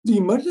The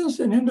emergence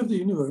and end of the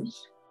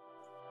universe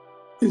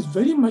is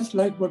very much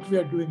like what we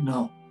are doing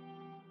now.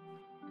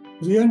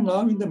 We are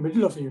now in the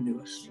middle of a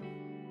universe.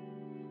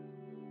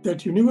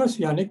 That universe,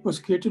 Yannick, was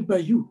created by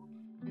you.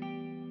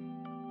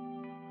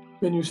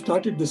 When you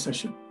started this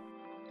session,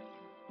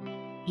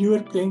 you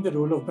were playing the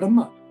role of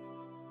Brahma.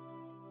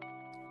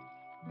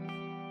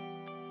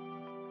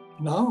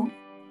 Now,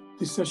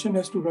 this session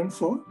has to run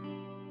for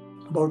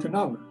about an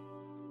hour.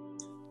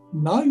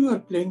 Now you are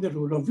playing the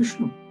role of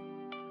Vishnu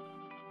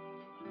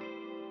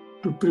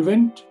to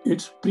prevent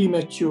its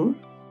premature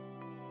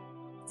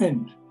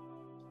end.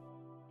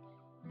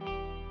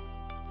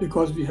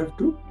 Because we have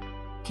to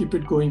keep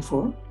it going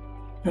for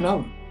an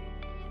hour.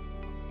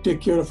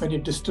 Take care of any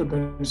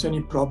disturbance, any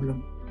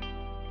problem,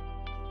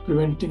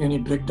 preventing any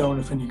breakdown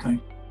of any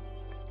kind.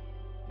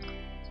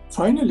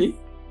 Finally,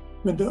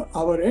 when the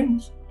hour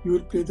ends, you will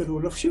play the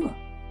role of Shiva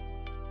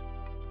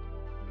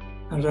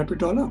and wrap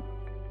it all up.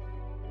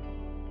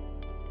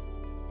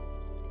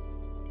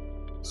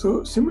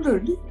 So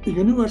similarly, the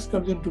universe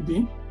comes into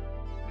being.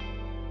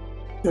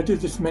 That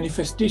is its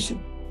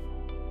manifestation.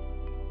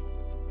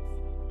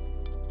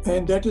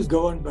 And that is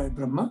governed by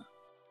Brahma,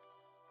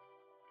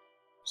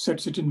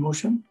 sets it in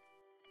motion.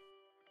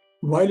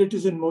 While it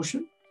is in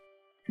motion,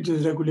 it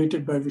is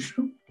regulated by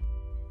Vishnu,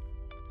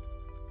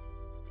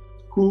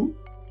 who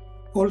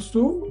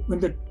also, when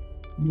the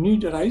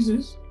need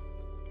arises,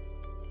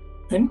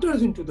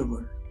 enters into the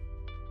world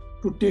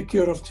to take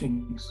care of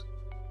things,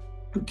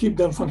 to keep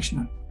them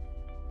functional.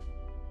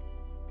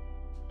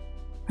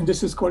 And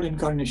this is called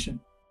incarnation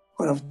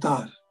or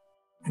avatar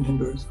in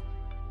Hinduism.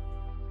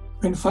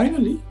 And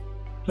finally,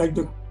 like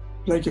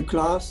a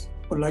class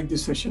or like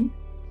this session,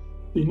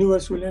 the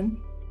universe will end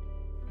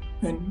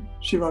and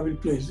Shiva will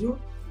play his role.